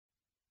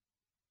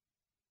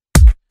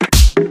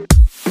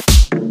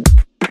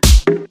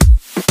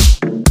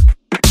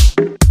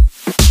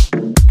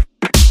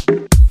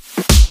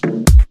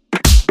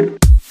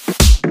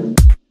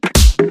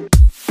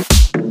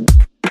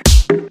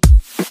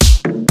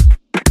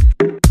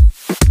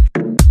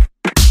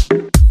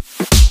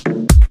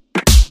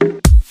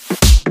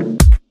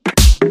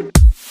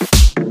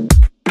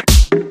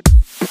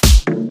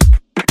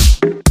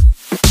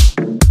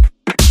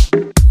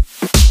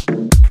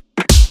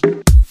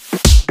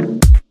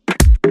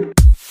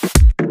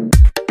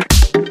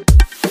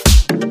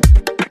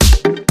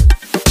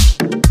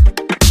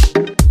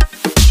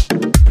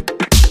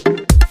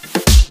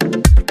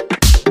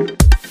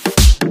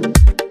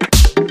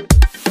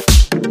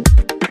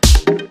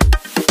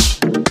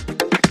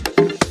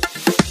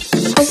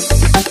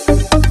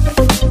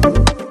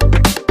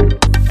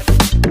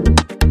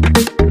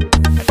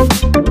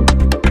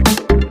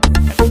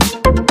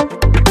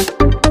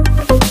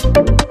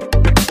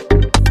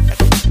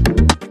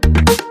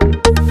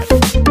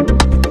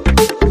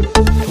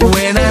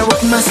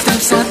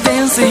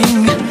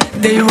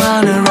they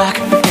wanna rock,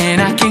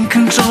 and I can't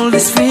control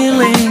this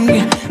feeling.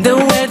 The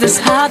weather's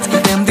hot,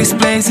 and this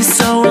place is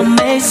so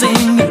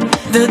amazing.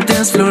 The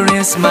dance floor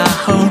is my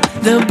home,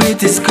 the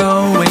beat is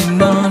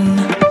going on.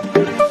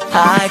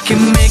 I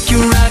can make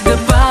you rock the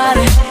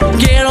body,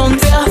 get on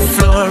the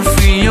floor,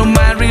 free your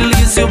mind,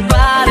 release your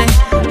body,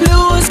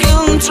 lose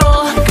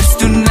control, 'cause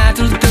tonight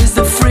will taste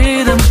the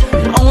freedom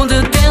on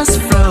the dance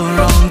floor,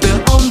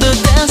 on the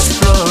dance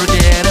floor,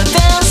 get a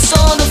dance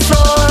on the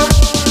floor.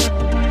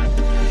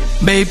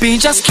 Baby,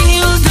 just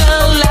kill the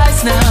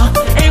lights now,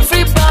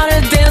 everybody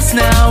dance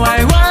now, I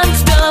want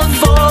the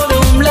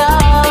volume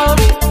loud.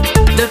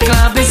 The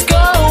club is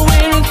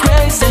going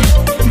crazy,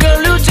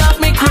 girl you drive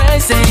me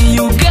crazy,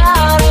 you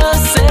gotta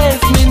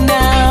save me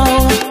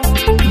now.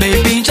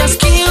 Baby, just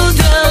kill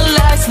the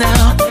lights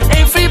now,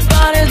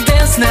 everybody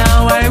dance now,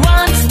 I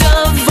want the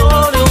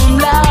volume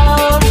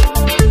loud.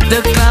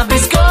 The club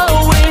is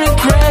going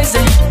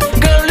crazy,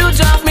 girl you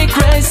drive me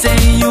crazy,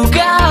 you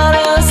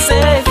gotta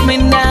save me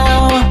now.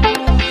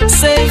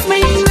 Save me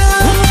now.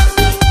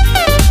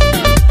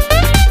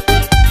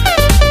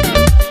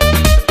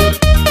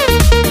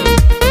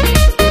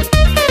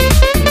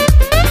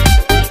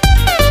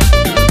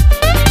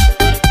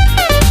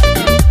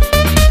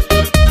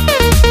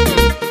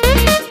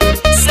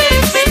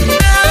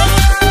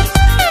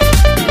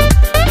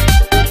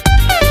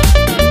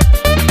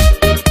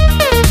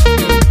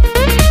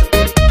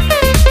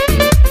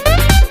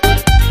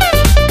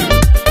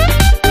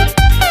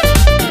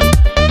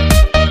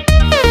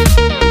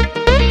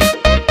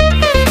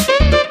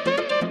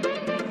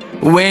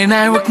 When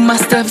I walk, my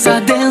steps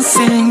are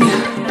dancing,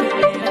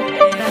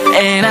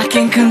 and I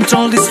can't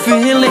control this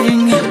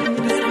feeling.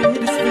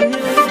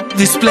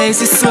 This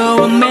place is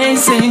so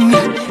amazing.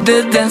 The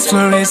dance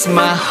floor is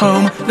my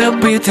home, the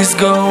beat is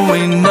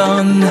going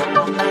on.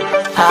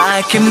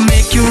 I can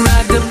make you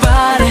rock the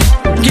body,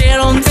 get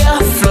on the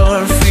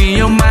floor, free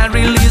your mind,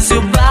 release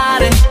your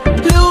body,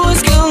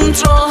 lose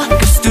control,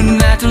 'cause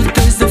tonight will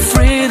taste the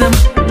freedom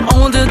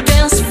on the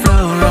dance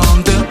floor, on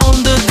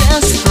the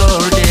dance floor,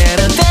 get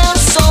a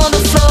dance on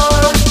the floor.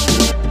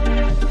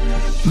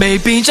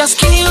 Baby, just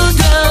keep